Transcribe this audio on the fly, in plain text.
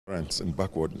and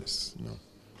backwardness.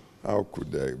 How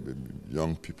could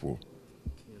young people,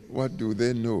 what do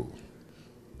they know?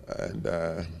 And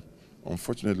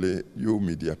unfortunately, you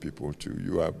media people too,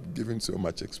 you are given so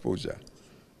much exposure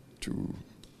to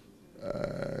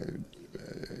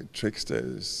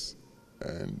tricksters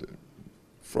and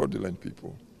fraudulent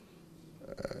people,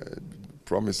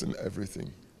 promising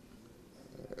everything.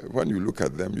 When you look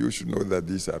at them, you should know that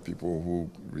these are people who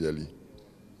really,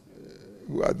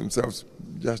 who are themselves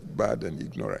just bad and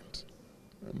ignorant.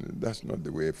 And that's not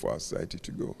the way for our society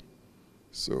to go.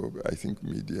 So I think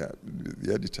media,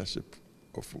 the editorship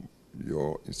of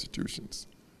your institutions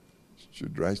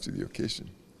should rise to the occasion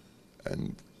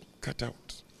and cut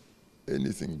out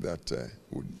anything that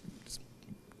would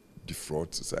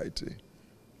defraud society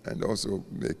and also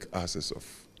make asses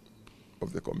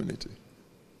of the community.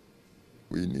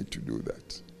 We need to do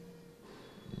that.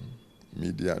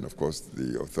 Media and, of course,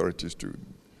 the authorities to,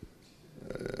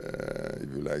 if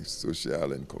you like,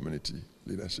 social and community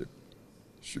leadership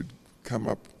should come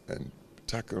up and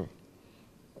tackle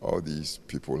all these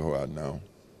people who are now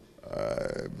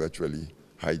virtually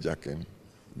hijacking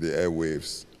the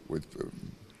airwaves with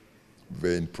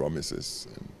vain promises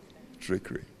and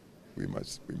trickery.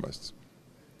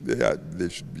 They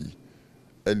should be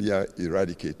earlier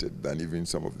eradicated than even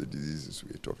some of the diseases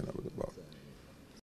we're talking about.